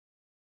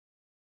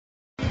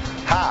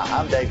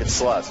I'm David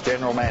Sluss,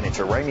 General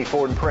Manager, Ramey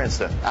Ford in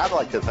Princeton. I'd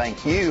like to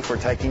thank you for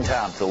taking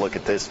time to look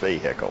at this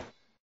vehicle.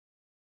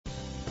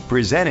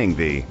 Presenting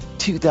the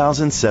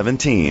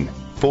 2017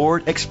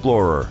 Ford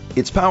Explorer.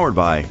 It's powered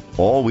by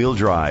all-wheel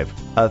drive,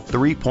 a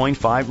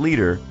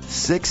 3.5-liter,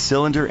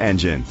 6-cylinder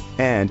engine,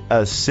 and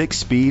a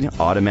 6-speed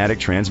automatic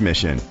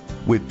transmission.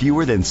 With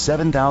fewer than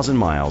 7,000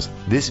 miles,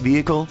 this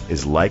vehicle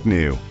is like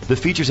new. The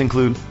features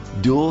include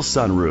dual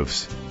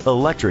sunroofs,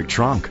 electric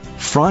trunk,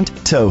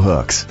 front tow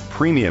hooks,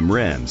 premium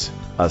rims,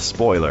 a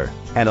spoiler,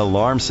 an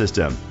alarm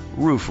system,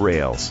 roof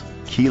rails,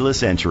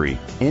 keyless entry,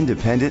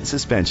 independent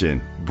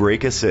suspension,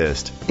 brake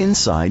assist.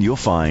 Inside you'll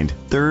find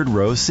third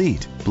row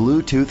seat,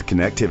 Bluetooth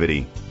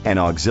connectivity, an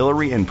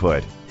auxiliary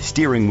input,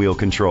 steering wheel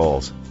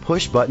controls,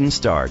 push button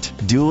start,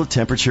 dual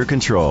temperature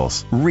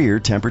controls, rear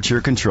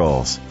temperature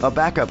controls, a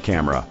backup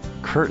camera,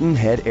 curtain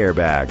head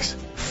airbags,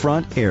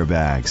 front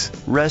airbags.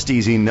 Rest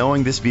easy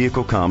knowing this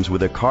vehicle comes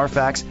with a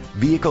Carfax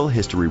Vehicle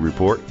History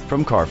Report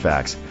from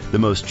Carfax, the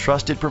most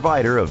trusted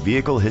provider of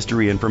vehicle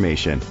history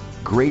information.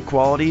 Great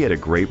quality at a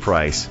great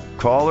price.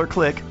 Call or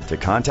click to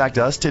contact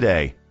us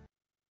today.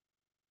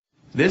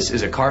 This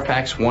is a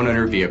Carfax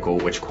one-owner vehicle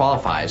which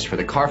qualifies for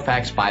the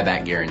Carfax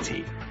buyback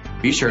guarantee.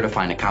 Be sure to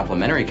find a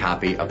complimentary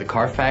copy of the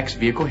Carfax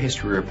Vehicle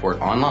History Report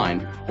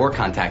online or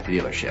contact the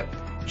dealership.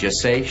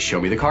 Just say,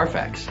 "Show me the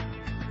Carfax."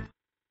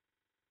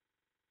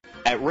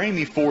 At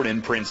Ramey Ford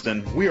in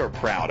Princeton, we are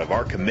proud of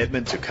our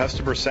commitment to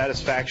customer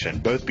satisfaction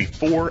both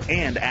before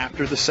and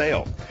after the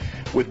sale.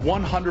 With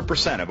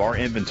 100% of our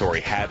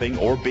inventory having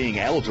or being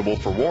eligible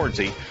for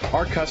warranty,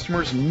 our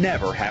customers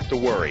never have to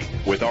worry.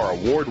 With our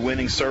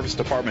award-winning service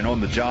department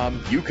on the job,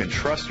 you can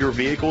trust your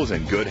vehicles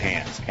in good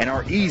hands. And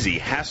our easy,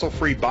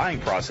 hassle-free buying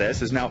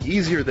process is now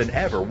easier than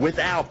ever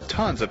without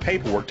tons of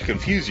paperwork to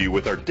confuse you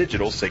with our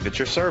digital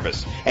signature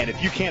service. And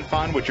if you can't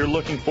find what you're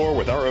looking for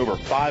with our over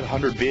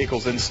 500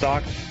 vehicles in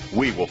stock,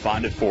 we will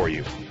find it for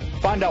you.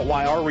 Find out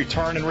why our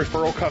return and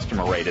referral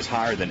customer rate is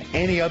higher than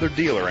any other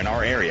dealer in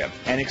our area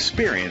and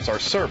experience our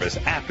service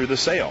after the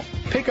sale.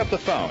 Pick up the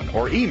phone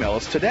or email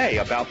us today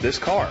about this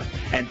car.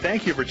 And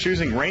thank you for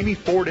choosing Ramey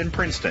Ford in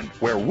Princeton,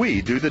 where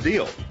we do the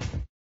deal.